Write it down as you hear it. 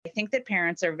think that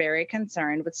parents are very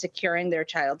concerned with securing their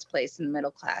child's place in the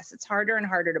middle class. It's harder and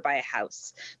harder to buy a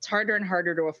house. It's harder and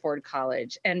harder to afford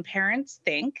college. And parents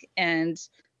think, and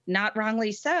not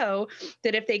wrongly so,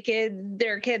 that if they give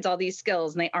their kids all these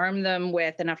skills and they arm them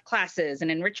with enough classes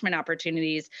and enrichment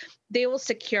opportunities, they will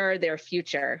secure their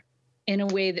future in a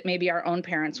way that maybe our own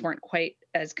parents weren't quite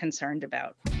as concerned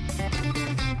about.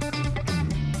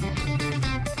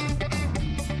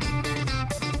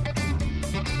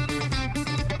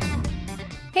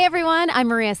 Hey everyone, I'm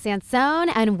Maria Sansone,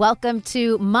 and welcome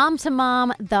to Mom,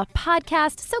 the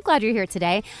podcast. So glad you're here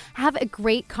today. Have a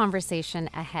great conversation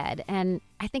ahead, and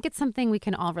I think it's something we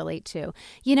can all relate to.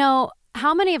 You know,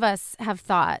 how many of us have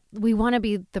thought we want to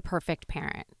be the perfect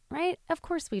parent, right? Of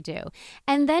course we do.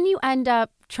 And then you end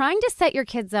up trying to set your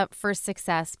kids up for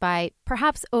success by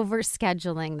perhaps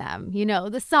overscheduling them. You know,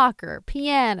 the soccer,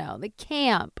 piano, the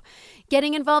camp,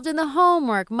 getting involved in the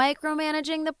homework,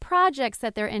 micromanaging the projects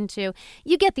that they're into.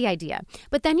 You get the idea.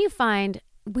 But then you find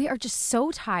we are just so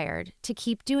tired to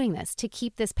keep doing this, to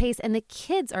keep this pace, and the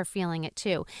kids are feeling it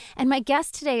too. And my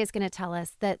guest today is going to tell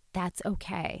us that that's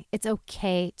okay. It's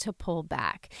okay to pull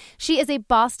back. She is a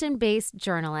Boston-based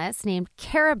journalist named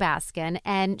Kara Baskin,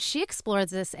 and she explores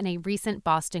this in a recent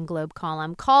Boston Globe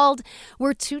column called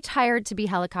 "We're Too Tired to Be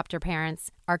Helicopter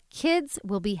Parents. Our kids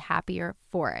will be happier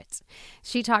for it."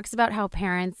 She talks about how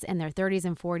parents in their 30s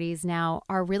and 40s now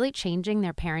are really changing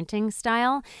their parenting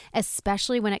style,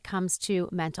 especially when it comes to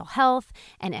mental health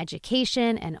and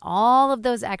education and all of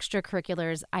those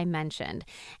extracurriculars I mentioned.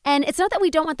 And it's not that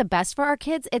we don't want the best for our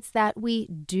kids, it's that we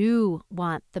do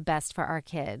want the best for our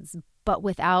kids, but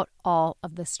without all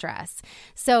of the stress.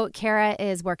 So Kara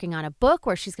is working on a book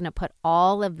where she's going to put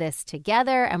all of this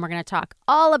together, and we're going to talk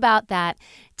all about that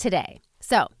today.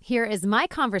 So here is my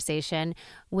conversation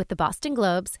with the Boston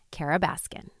Globe's Kara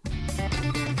Baskin.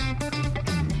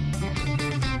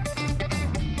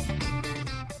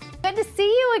 Good to see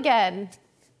you again.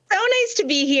 So nice to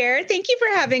be here. Thank you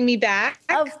for having me back.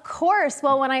 Of course.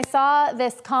 Well, when I saw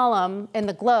this column in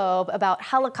the Globe about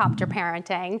helicopter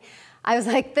parenting, I was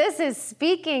like, this is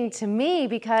speaking to me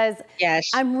because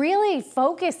I'm really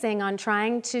focusing on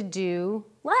trying to do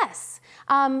less.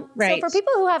 Right. So for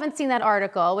people who haven't seen that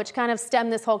article, which kind of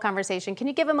stemmed this whole conversation, can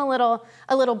you give them a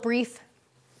little brief?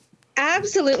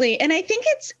 Absolutely. And I think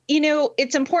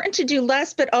it's important to do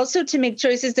less, but also to make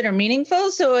choices that are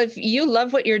meaningful. So if you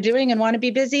love what you're doing and want to be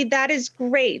busy, that is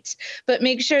great, but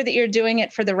make sure that you're doing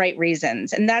it for the right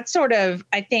reasons. And that's sort of,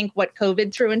 I think, what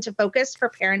COVID threw into focus for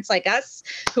parents like us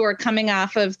who are coming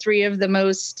off of 3 of the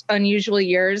most unusual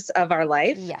years of our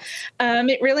life. Yes.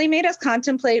 It really made us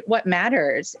contemplate what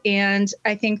matters. And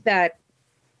I think that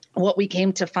what we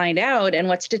came to find out and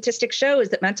what statistics show is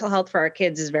that mental health for our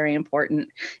kids is very important,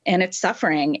 and it's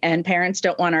suffering, and parents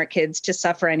don't want our kids to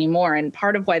suffer anymore. And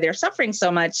part of why they're suffering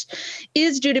so much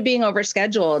is due to being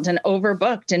overscheduled and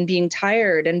overbooked and being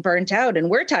tired and burnt out. And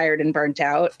we're tired and burnt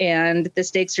out, and the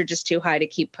stakes are just too high to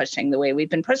keep pushing the way we've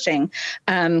been pushing.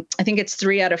 I think it's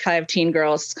 3 out of 5 teen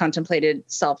girls contemplated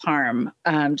self-harm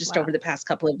over the past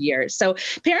couple of years. So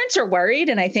parents are worried,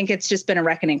 and I think it's just been a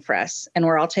reckoning for us, and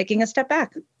we're all taking a step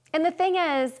back. And the thing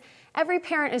is, every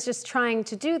parent is just trying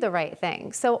to do the right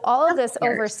thing. So all of this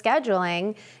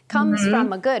overscheduling comes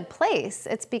from a good place.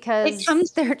 It's because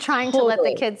they're trying to let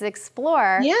the kids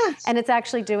explore, and it's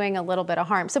actually doing a little bit of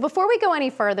harm. So before we go any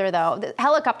further, though,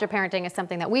 helicopter parenting is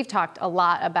something that we've talked a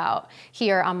lot about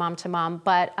here on Mom to Mom.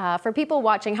 But for people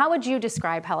watching, how would you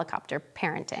describe helicopter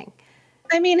parenting?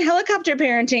 I mean, helicopter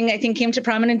parenting, I think, came to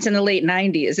prominence in the late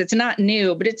 90s. It's not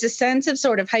new, but it's a sense of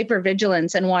sort of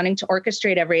hypervigilance and wanting to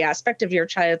orchestrate every aspect of your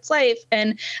child's life.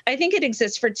 And I think it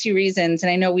exists for 2 reasons. And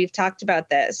I know we've talked about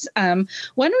this. One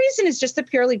reason is just the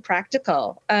purely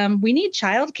practical. We need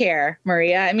childcare,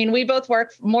 Maria. I mean, we both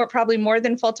work probably more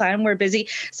than full time. We're busy.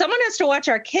 Someone has to watch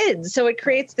our kids. So it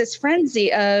creates this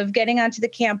frenzy of getting onto the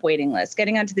camp waiting list,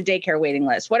 getting onto the daycare waiting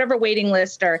list, whatever waiting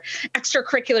list or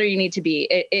extracurricular you need to be.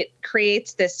 It creates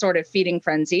this sort of feeding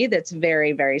frenzy that's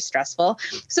very, very stressful.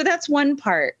 So that's one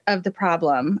part of the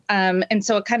problem. And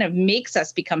so it kind of makes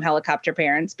us become helicopter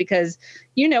parents because,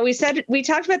 we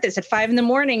talked about this at 5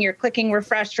 a.m, you're clicking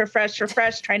refresh,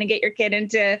 trying to get your kid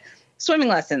into swimming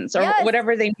lessons or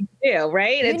whatever they need to do,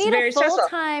 right? It's very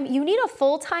stressful. You need a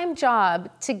full-time job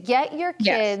to get your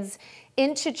kids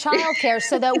into childcare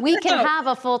so that we can have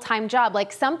a full-time job.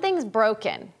 Like something's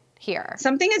broken here.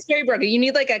 Something is very broken. You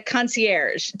need like a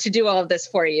concierge to do all of this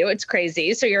for you. It's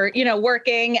crazy. So you're,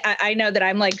 working. I know that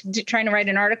I'm like trying to write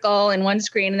an article in one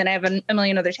screen and then I have a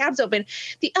million other tabs open.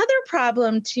 The other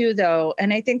problem too, though,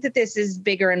 and I think that this is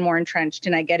bigger and more entrenched,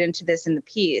 and I get into this in the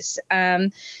piece,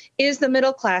 is the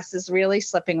middle class is really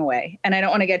slipping away. And I don't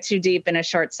want to get too deep in a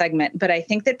short segment, but I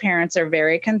think that parents are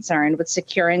very concerned with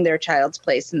securing their child's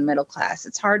place in the middle class.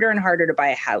 It's harder and harder to buy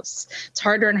a house. It's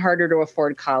harder and harder to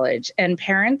afford college. And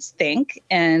parents think,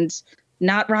 and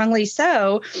not wrongly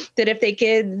so, that if they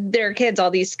give their kids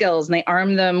all these skills and they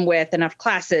arm them with enough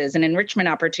classes and enrichment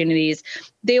opportunities,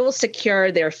 they will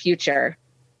secure their future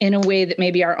in a way that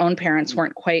maybe our own parents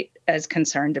weren't quite as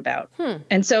concerned about.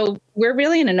 And so we're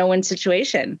really in a no-win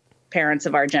situation, parents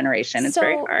of our generation. It's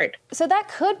very hard. So that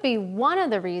could be one of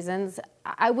the reasons.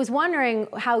 I was wondering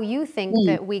how you think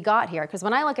that we got here. Because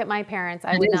when I look at my parents,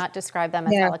 I would not describe them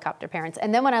as helicopter parents.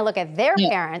 And then when I look at their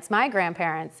parents, my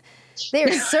grandparents,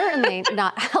 they're certainly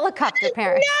not helicopter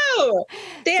parents. No,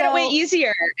 they had it way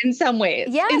easier in some ways.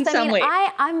 Yes, in some ways.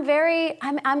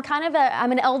 I'm kind of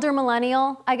I'm an elder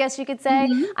millennial, I guess you could say.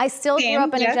 I still grew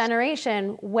up in a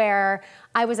generation where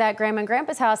I was at grandma and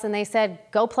grandpa's house and they said,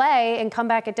 go play and come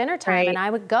back at dinner time. And I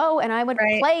would go and I would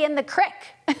play in the creek.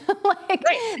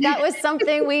 That was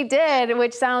something we did,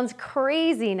 which sounds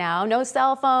crazy now. No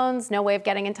cell phones, no way of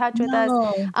getting in touch with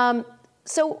us.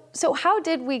 So how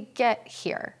did we get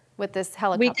here with this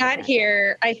helicopter? We got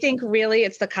here, I think really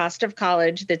it's the cost of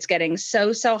college that's getting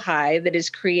so high that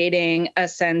is creating a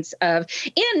sense of,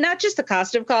 and not just the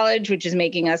cost of college, which is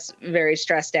making us very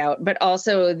stressed out, but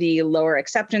also the lower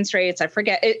acceptance rates. I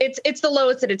forget, it's the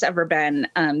lowest that it's ever been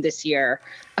this year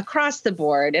across the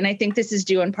board. And I think this is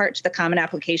due in part to the common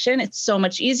application. It's so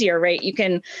much easier, right? You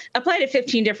can apply to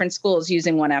 15 different schools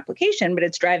using one application, but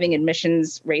it's driving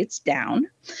admissions rates down.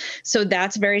 So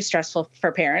that's very stressful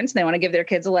for parents. They want to give their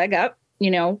kids a leg up,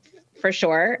 for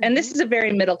sure. And this is a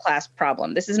very middle class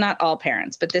problem. This is not all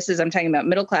parents, but I'm talking about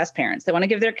middle class parents. They want to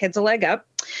give their kids a leg up.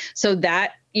 So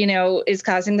that, is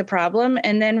causing the problem.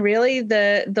 And then really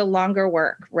the longer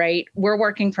work, right? We're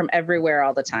working from everywhere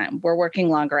all the time. We're working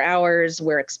longer hours.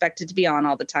 We're expected to be on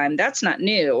all the time. That's not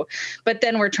new. But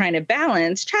then we're trying to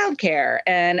balance childcare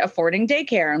and affording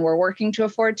daycare, and we're working to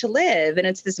afford to live. And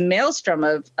it's this maelstrom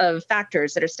of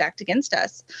factors that are stacked against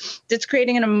us that's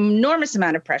creating an enormous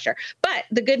amount of pressure. But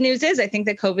the good news is I think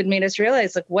that COVID made us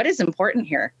realize what is important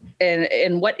here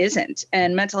and what isn't.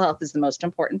 And mental health is the most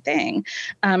important thing.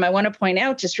 I want to point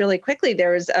out just really quickly,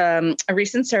 there was a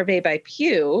recent survey by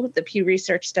Pew, the Pew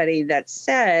Research study, that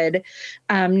said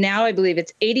now I believe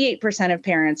it's 88% of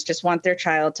parents just want their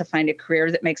child to find a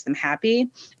career that makes them happy.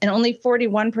 And only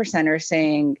 41% are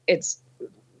saying it's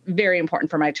very important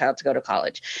for my child to go to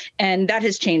college. And that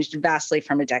has changed vastly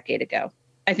from a decade ago.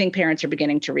 I think parents are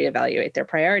beginning to reevaluate their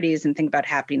priorities and think about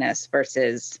happiness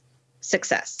versus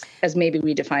success, as maybe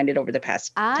we defined it over the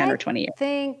past 10 or 20 years. I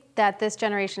think that this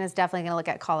generation is definitely going to look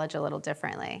at college a little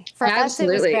differently. For us, it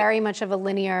was very much of a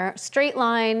linear, straight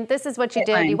line. This is what you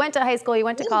did. You went to high school, you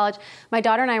went to college. My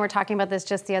daughter and I were talking about this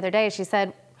just the other day. She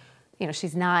said,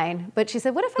 she's 9, but she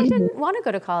said, what if I didn't want to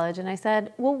go to college? And I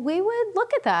said, well, we would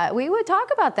look at that. We would talk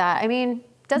about that. I mean,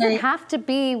 doesn't have to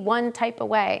be one type of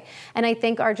way. And I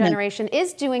think our generation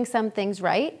is doing some things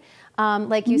right.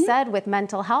 Like you said, with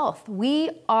mental health,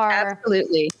 we are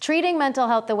treating mental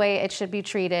health the way it should be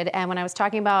treated. And when I was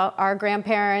talking about our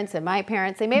grandparents and my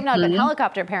parents, they may have not been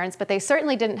helicopter parents, but they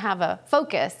certainly didn't have a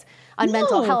focus on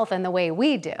mental health in the way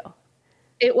we do.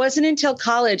 It wasn't until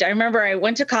college. I remember I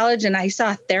went to college and I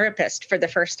saw a therapist for the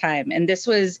first time. And this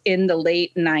was in the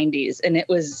late 90s. And it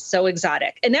was so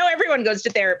exotic. And now everyone goes to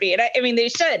therapy. And I mean, they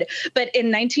should. But in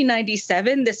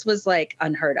 1997, this was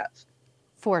unheard of.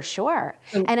 For sure.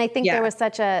 And I think there was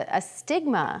such a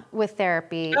stigma with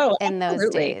therapy in those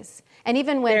days. And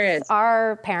even with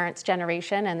our parents'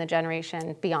 generation and the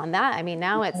generation beyond that, I mean,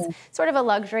 now it's sort of a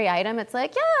luxury item. It's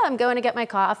I'm going to get my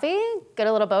coffee, get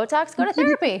a little Botox, go to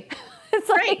therapy. It's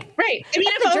right. I mean,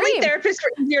 if only therapists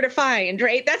were easier to find,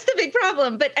 right? That's the big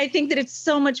problem. But I think that it's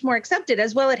so much more accepted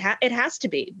as well. It has to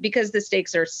be, because the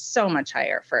stakes are so much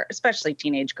higher for especially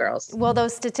teenage girls. Well,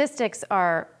 those statistics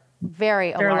are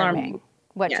very alarming.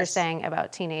 What you're saying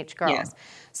about teenage girls. Yeah.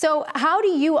 So how do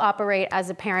you operate as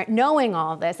a parent, knowing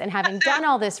all this and having done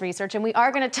all this research? And we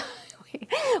are going to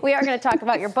talk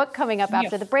about your book coming up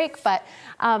after the break. But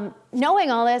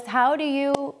knowing all this, how do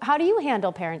you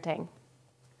handle parenting?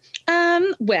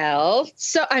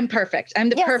 So I'm perfect. I'm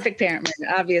the perfect parent,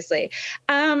 obviously.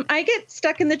 I get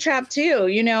stuck in the trap too.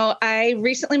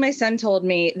 Recently my son told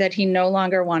me that he no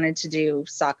longer wanted to do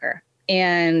soccer.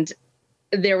 And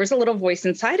there was a little voice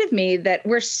inside of me that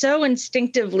we're so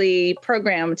instinctively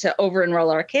programmed to over-enroll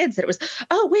our kids that it was,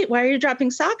 oh, wait, why are you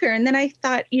dropping soccer? And then I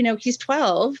thought, he's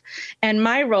 12. And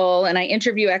my role, and I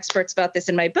interview experts about this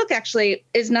in my book, actually,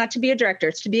 is not to be a director.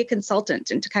 It's to be a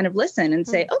consultant and to kind of listen and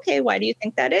say, okay, why do you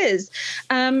think that is?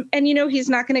 And, he's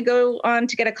not going to go on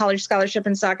to get a college scholarship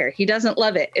in soccer. He doesn't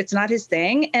love it. It's not his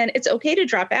thing. And it's okay to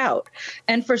drop out.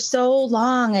 And for so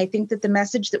long, I think that the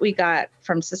message that we got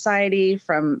from society,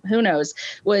 from who knows,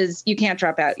 was you can't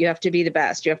drop out. You have to be the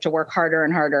best. You have to work harder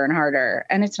and harder and harder.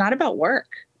 And it's not about work,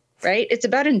 right? It's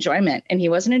about enjoyment. And he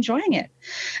wasn't enjoying it.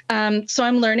 So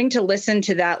I'm learning to listen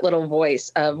to that little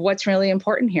voice of what's really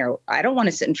important here. I don't want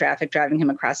to sit in traffic driving him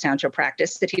across town to a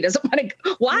practice that he doesn't want to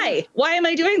go. Why? Why am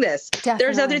I doing this? Definitely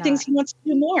There's other things he wants to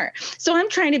do more. So I'm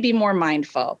trying to be more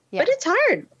mindful, but it's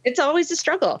hard. It's always a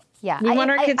struggle. Yeah. We want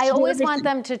our kids I to always want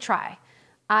them to try.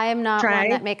 I am not one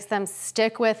that makes them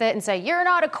stick with it and say, you're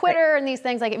not a quitter and these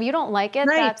things. Like, if you don't like it,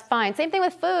 that's fine. Same thing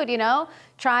with food,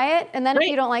 try it. And then if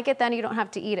you don't like it, then you don't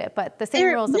have to eat it. But the same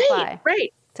rules apply.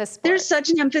 Right. To sports. There's such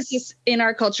an emphasis in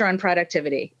our culture on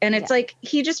productivity. And it's like,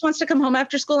 he just wants to come home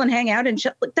after school and hang out and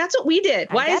chill. Like, that's what we did.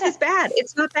 Why is this bad?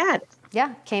 It's not bad.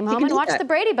 Yeah. Came home and watched the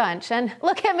Brady Bunch. And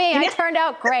look at me. I turned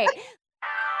out great.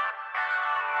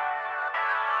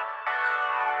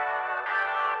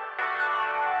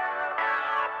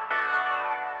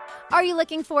 Are you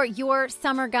looking for your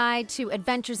summer guide to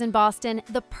adventures in Boston,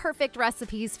 the perfect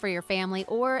recipes for your family,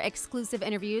 or exclusive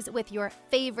interviews with your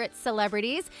favorite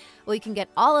celebrities? Well, you can get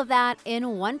all of that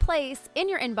in one place in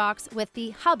your inbox with the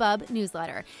Hubbub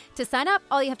newsletter. To sign up,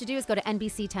 all you have to do is go to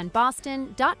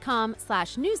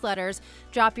nbc10boston.com/newsletters,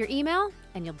 drop your email,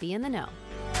 and you'll be in the know.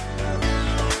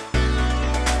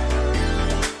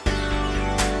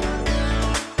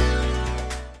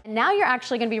 Now you're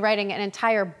actually going to be writing an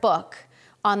entire book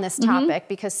on this topic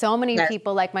because so many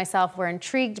people like myself were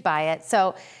intrigued by it.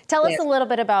 So tell us a little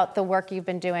bit about the work you've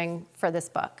been doing for this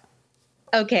book.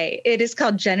 Okay. It is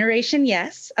called Generation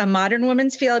Yes, a modern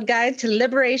woman's field guide to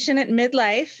liberation at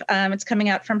midlife. It's coming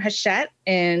out from Hachette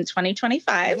in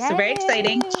 2025. Yay. So very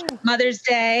exciting. Mother's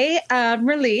Day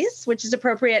release, which is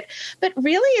appropriate. But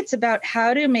really, it's about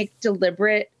how to make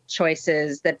deliberate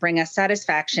choices that bring us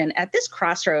satisfaction at this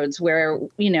crossroads where,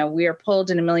 we are pulled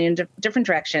in a million different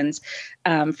directions,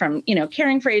 from,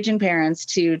 caring for aging parents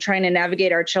to trying to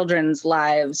navigate our children's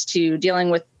lives to dealing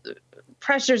with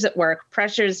pressures at work,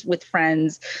 pressures with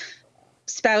friends,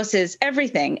 spouses,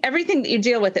 everything that you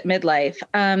deal with at midlife.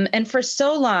 And for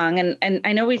so long, and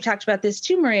I know we've talked about this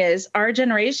too, Maria, is our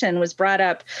generation was brought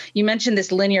up, you mentioned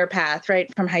this linear path,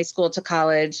 right? From high school to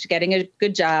college, getting a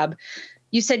good job.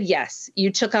 You said yes, you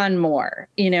took on more.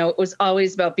 It was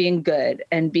always about being good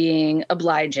and being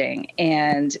obliging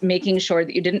and making sure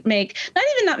that you didn't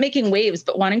not making waves,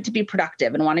 but wanting to be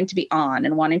productive and wanting to be on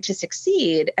and wanting to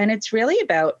succeed. And it's really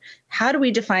about how do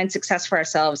we define success for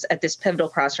ourselves at this pivotal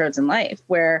crossroads in life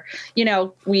where,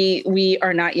 we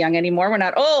are not young anymore. We're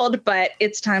not old, but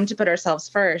it's time to put ourselves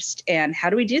first. And how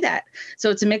do we do that?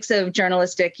 So it's a mix of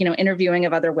journalistic, interviewing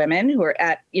of other women who are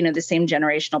at, the same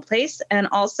generational place, and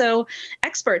also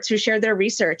experts who share their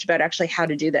research about actually how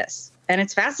to do this. And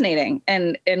it's fascinating.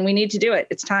 And we need to do it.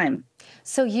 It's time.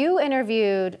 So you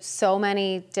interviewed so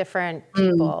many different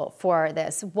people for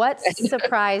this. What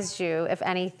surprised you, if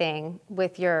anything,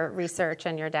 with your research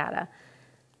and your data?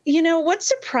 What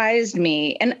surprised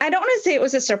me, and I don't want to say it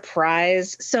was a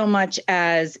surprise so much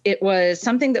as it was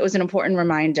something that was an important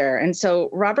reminder. And so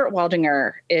Robert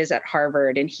Waldinger is at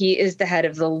Harvard, and he is the head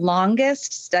of the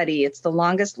longest study. It's the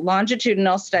longest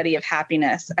longitudinal study of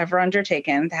happiness ever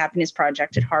undertaken, the Happiness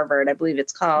Project at Harvard, I believe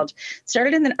it's called. It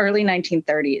started in the early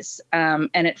 1930s,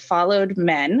 and it followed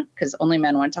men, because only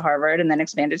men went to Harvard, and then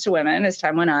expanded to women as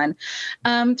time went on,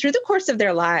 through the course of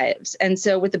their lives. And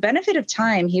so with the benefit of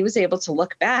time, he was able to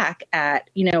look back at,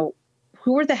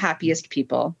 who were the happiest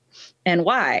people and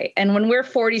why. And when we're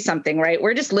 40 something, right,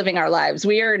 we're just living our lives.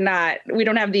 We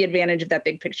don't have the advantage of that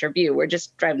big picture view. We're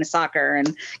just driving to soccer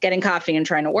and getting coffee and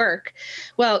trying to work.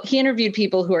 Well, he interviewed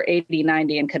people who are 80,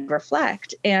 90 and could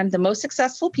reflect. And the most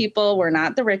successful people were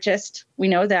not the richest. We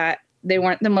know that. They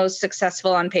weren't the most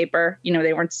successful on paper.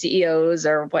 They weren't CEOs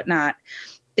or whatnot.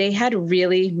 They had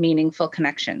really meaningful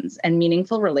connections and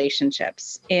meaningful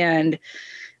relationships. And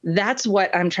that's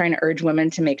what I'm trying to urge women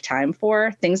to make time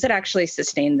for, things that actually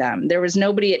sustain them. There was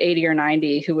nobody at 80 or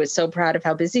 90 who was so proud of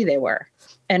how busy they were.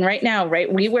 And right now,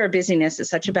 we wear busyness as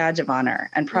such a badge of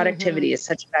honor, and productivity is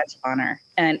such a badge of honor.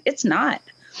 And it's not.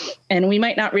 And we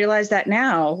might not realize that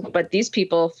now, but these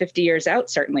people 50 years out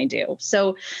certainly do.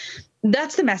 So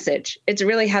That's the message. It's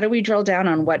really, how do we drill down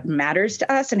on what matters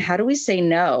to us, and how do we say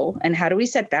no, and how do we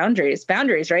set boundaries?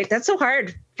 Boundaries, right? That's so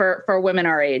hard for women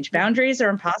our age. Boundaries are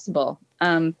impossible,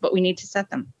 but we need to set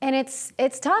them. And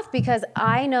it's tough, because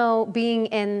I know, being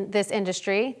in this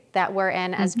industry that we're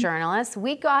in as journalists,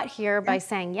 we got here by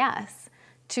saying yes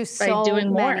to so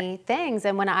many things.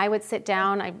 And when I would sit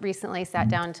down, I recently sat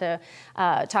down to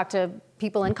talk to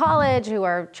people in college who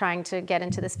are trying to get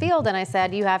into this field. And I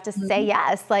said, you have to say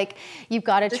yes. Like, you've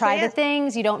got to try the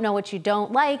things. You don't know what you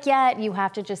don't like yet. You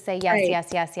have to just say yes, yes,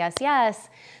 yes, yes, yes.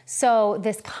 So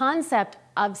this concept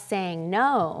of saying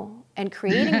no and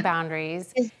creating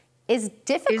boundaries is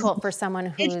difficult for someone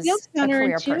who's a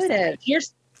career person.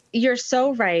 You're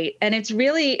so right. And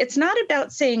it's not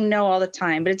about saying no all the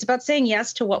time, but it's about saying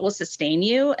yes to what will sustain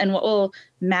you and what will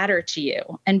matter to you,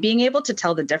 and being able to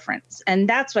tell the difference. And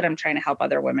that's what I'm trying to help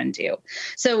other women do.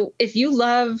 So if you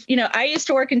love, I used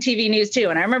to work in TV news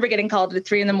too. And I remember getting called at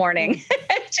 3 a.m.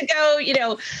 to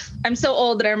go, I'm so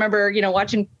old that I remember,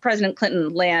 watching President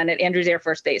Clinton land at Andrews Air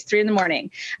Force Base, 3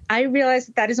 a.m. I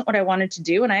realized that isn't what I wanted to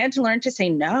do. And I had to learn to say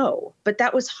no, but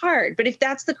that was hard. But if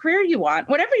that's the career you want,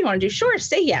 whatever you want to do, sure,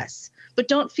 say yes, but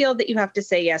don't feel that you have to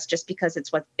say yes just because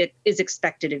it's what it is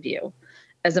expected of you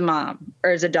as a mom or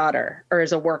as a daughter or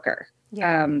as a worker.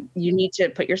 Yeah. You need to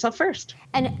put yourself first.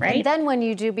 And then when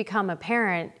you do become a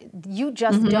parent, you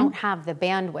just don't have the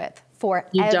bandwidth for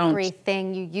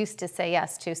everything you used to say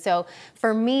yes to. So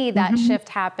for me, that shift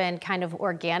happened kind of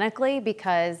organically,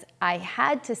 because I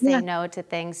had to say no to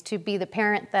things to be the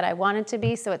parent that I wanted to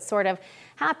be. So it sort of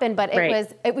happened, but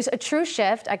it was a true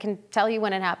shift. I can tell you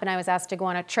when it happened. I was asked to go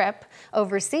on a trip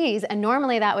overseas, and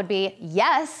normally that would be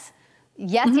yes,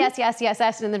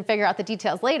 and then figure out the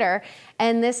details later.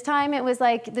 And this time it was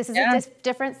like, this is a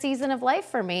different season of life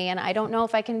for me, and I don't know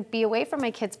if I can be away from my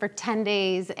kids for 10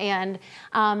 days. And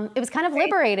it was kind of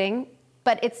liberating,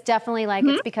 but it's definitely like,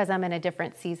 it's because I'm in a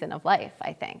different season of life,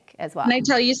 I think, as well. Can I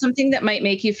tell you something that might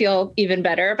make you feel even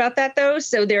better about that, though?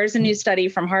 So there's a new study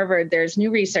from Harvard. There's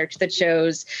new research that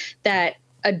shows that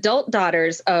adult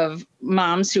daughters of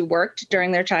moms who worked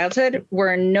during their childhood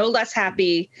were no less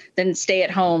happy than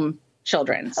stay-at-home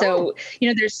children. So,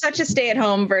 there's such a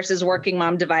stay-at-home versus working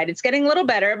mom divide. It's getting a little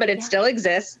better, but it still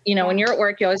exists. When you're at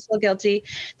work, you always feel guilty.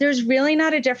 There's really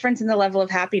not a difference in the level of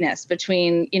happiness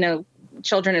between,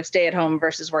 children of stay-at-home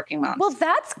versus working moms. Well,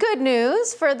 that's good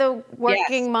news for the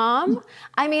working mom.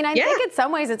 I mean, I think in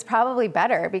some ways it's probably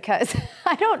better, because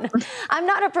I don't know. I'm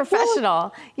not a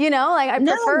professional, I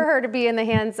prefer her to be in the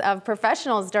hands of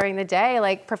professionals during the day,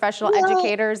 like professional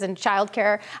educators and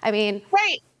childcare. I mean,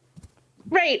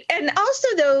 Right. And also,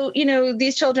 though,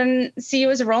 these children see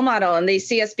you as a role model, and they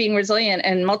see us being resilient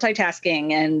and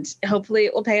multitasking, and hopefully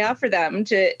it will pay off for them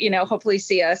to, hopefully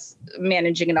see us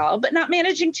managing it all, but not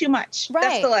managing too much. Right.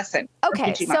 That's the lesson.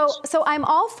 Okay. So I'm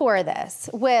all for this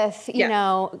with,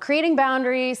 creating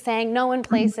boundaries, saying no in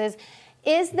places.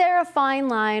 Is there a fine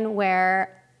line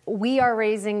where we are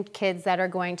raising kids that are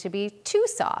going to be too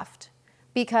soft?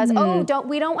 Because,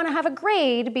 we don't want to have a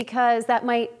grade because that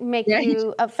might make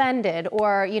you offended,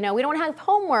 or, we don't want to have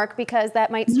homework because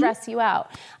that might stress you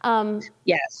out.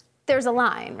 Yes. There's a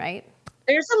line, right?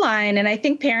 There's a line. And I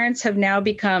think parents have now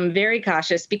become very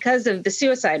cautious because of the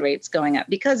suicide rates going up,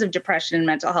 because of depression and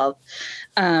mental health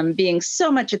being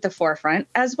so much at the forefront,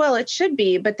 as well it should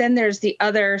be. But then there's the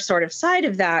other sort of side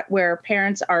of that, where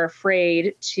parents are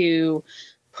afraid to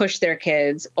push their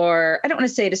kids, or I don't want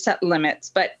to say to set limits,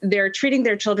 but they're treating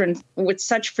their children with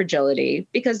such fragility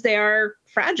because they are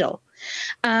fragile.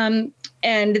 And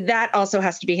that also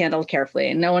has to be handled carefully,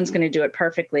 and no one's going to do it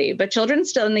perfectly, but children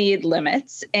still need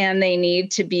limits, and they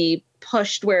need to be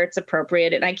pushed where it's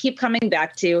appropriate. And I keep coming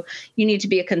back to, you need to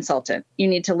be a consultant. You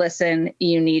need to listen.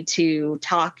 You need to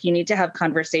talk. You need to have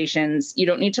conversations. You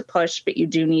don't need to push, but you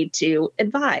do need to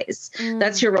advise.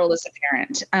 That's your role as a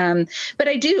parent. But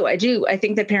I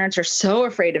think that parents are so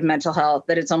afraid of mental health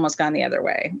that it's almost gone the other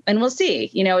way. And we'll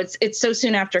see. It's so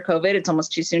soon after COVID, it's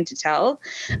almost too soon to tell.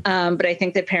 But I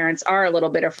think that parents are a little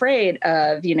bit afraid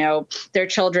of, their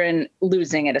children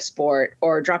losing at a sport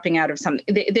or dropping out of something.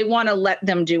 They want to let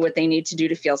them do what they need to do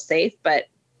to feel safe, but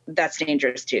that's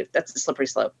dangerous too. That's a slippery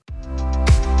slope.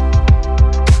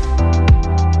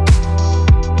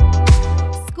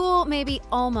 School may be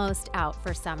almost out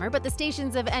for summer, but the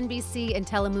stations of NBC and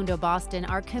Telemundo Boston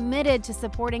are committed to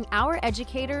supporting our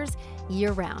educators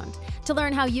year-round. To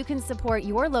learn how you can support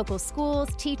your local schools,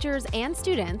 teachers, and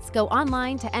students, go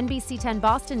online to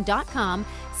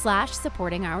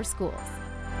nbc10boston.com/supporting-our-schools.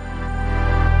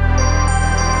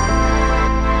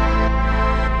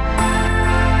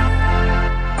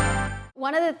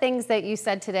 one of the things that you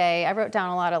said today, I wrote down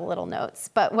a lot of little notes,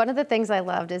 but one of the things I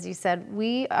loved is you said,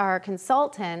 we are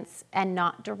consultants and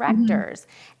not directors.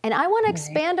 And I want to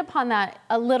expand upon that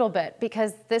a little bit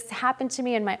because this happened to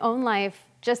me in my own life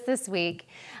just this week.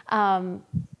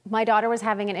 My daughter was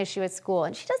having an issue at school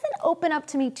and she doesn't open up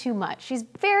to me too much. She's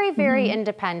very, very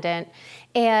independent.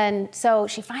 And so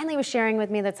she finally was sharing with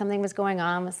me that something was going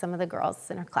on with some of the girls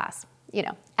in her class, you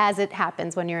know, as it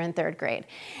happens when you're in third grade.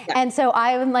 Yeah. And so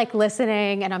I'm like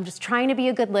listening and I'm just trying to be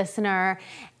a good listener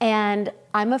and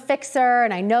I'm a fixer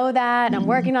and I know that and I'm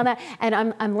working on that and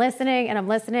I'm listening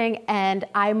and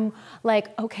I'm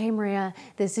like, okay, Maria,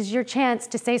 this is your chance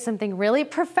to say something really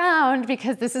profound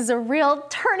because this is a real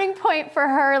turning point for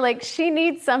her. Like she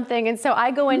needs something. And so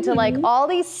I go into like all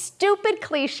these stupid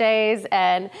cliches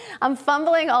and I'm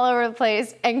fumbling all over the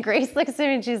place. And Grace looks at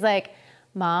me and she's like,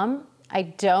 Mom, I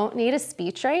don't need a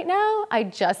speech right now. I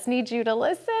just need you to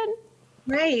listen.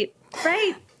 Right.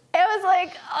 It was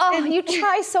like, oh, you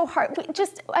try so hard. We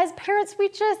just, as parents, we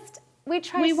try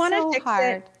so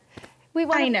hard. We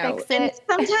want to fix it. And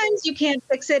sometimes you can't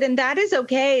fix it, and that is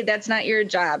okay. That's not your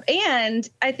job. And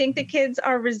I think the kids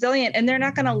are resilient, and they're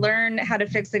not going to learn how to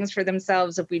fix things for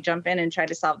themselves if we jump in and try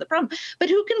to solve the problem. But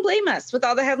who can blame us with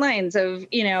all the headlines of,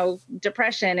 you know,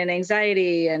 depression and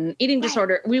anxiety and eating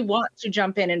disorder? We want to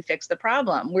jump in and fix the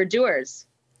problem. We're doers.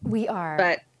 We are.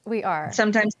 But we are.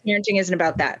 Sometimes parenting isn't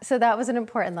about that. So that was an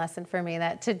important lesson for me,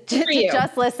 that to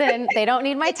just listen. They don't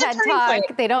need my TED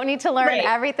Talk. They don't need to learn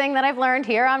everything that I've learned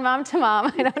here on Mom to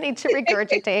Mom. I don't need to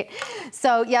regurgitate.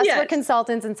 So yes, we're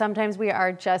consultants and sometimes we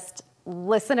are just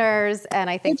listeners, and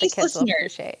I think the kids will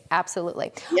appreciate.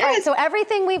 Absolutely. Yes. All right, so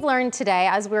everything we've learned today,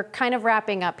 as we're kind of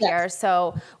wrapping up here,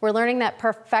 so we're learning that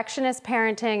perfectionist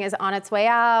parenting is on its way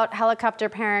out, helicopter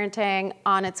parenting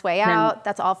on its way out.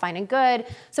 That's all fine and good.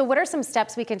 So what are some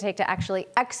steps we can take to actually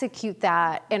execute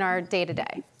that in our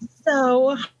day-to-day?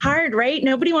 So hard, right?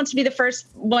 Nobody wants to be the first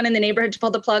one in the neighborhood to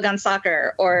pull the plug on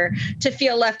soccer or to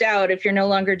feel left out if you're no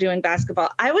longer doing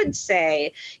basketball. I would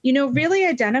say, you know, really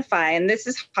identify, and this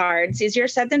is hard, it's easier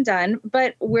said than done,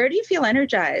 but where do you feel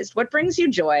energized? What brings you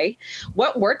joy?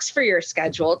 What works for your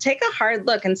schedule? Take a hard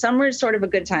look, and summer is sort of a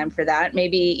good time for that.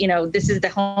 Maybe, you know, this is the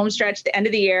home stretch, the end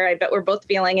of the year. I bet we're both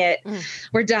feeling it.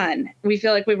 We're done. We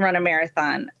feel like we've run a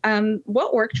marathon.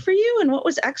 What worked for you and what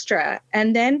was extra?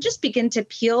 And then just begin to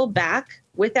peel back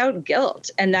without guilt.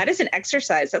 And that is an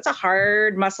exercise. That's a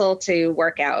hard muscle to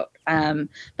work out.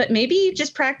 But maybe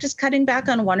just practice cutting back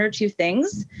on one or two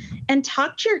things and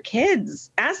talk to your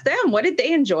kids. Ask them, what did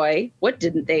they enjoy? What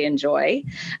didn't they enjoy?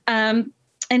 And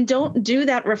don't do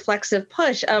that reflexive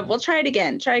push of, well, try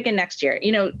again next year.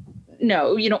 You know,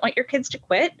 no, you don't want your kids to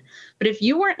quit. But if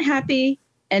you weren't happy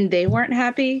and they weren't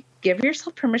happy, give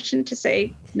yourself permission to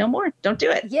say no more. Don't do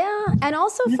it. Yeah. And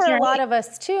also for a lot of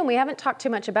us too, and we haven't talked too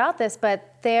much about this,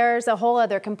 but there's a whole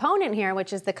other component here,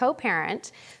 which is the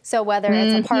co-parent. So whether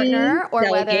it's a partner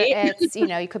or whether it's, you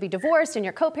know, you could be divorced and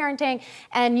you're co-parenting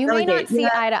and you may not see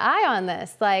eye to eye on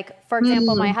this. Like, for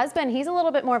example, my husband, he's a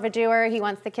little bit more of a doer. He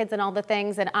wants the kids and all the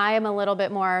things. And I am a little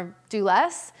bit more do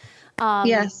less.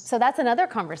 So that's another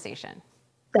conversation.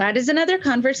 That is another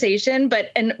conversation,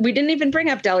 and we didn't even bring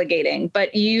up delegating,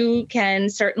 but you can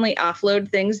certainly offload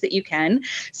things that you can.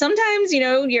 Sometimes, you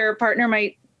know, your partner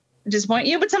might disappoint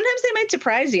you, but sometimes they might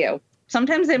surprise you.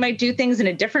 Sometimes they might do things in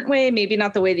a different way, maybe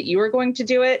not the way that you were going to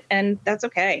do it, and that's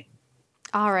okay.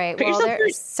 All right. Well,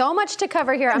 there's so much to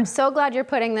cover here. I'm so glad you're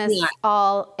putting this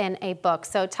all in a book.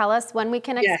 So tell us when we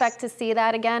can expect to see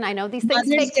that again. I know these things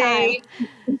take time.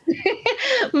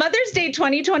 Mother's Day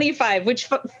 2025, which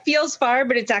feels far,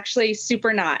 but it's actually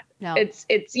super not. No. It's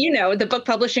you know, the book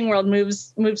publishing world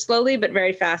moves slowly, but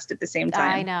very fast at the same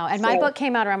time. I know. And my book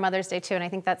came out around Mother's Day too, and I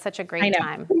think that's such a great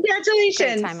time.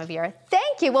 Congratulations. Great time of year.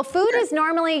 Thank you. Well, food is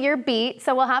normally your beat,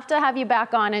 so we'll have to have you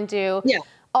back on and do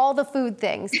all the food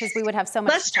things, because we would have so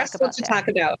much less stressful to talk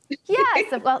about.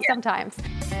 Yes, well, sometimes.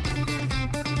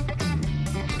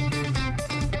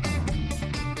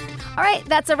 All right,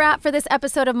 that's a wrap for this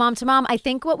episode of Mom to Mom. I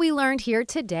think what we learned here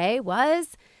today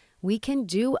was we can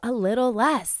do a little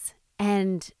less,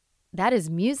 and that is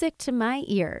music to my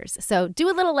ears. So do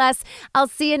a little less. I'll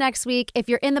see you next week. If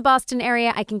you're in the Boston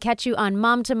area, I can catch you on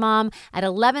Mom to Mom at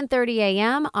 11:30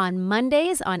 a.m. on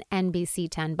Mondays on NBC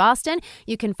 10 Boston.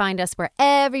 You can find us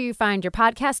wherever you find your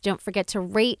podcast. Don't forget to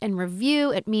rate and review.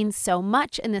 It means so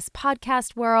much in this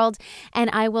podcast world. And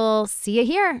I will see you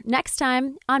here next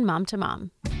time on Mom to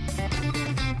Mom.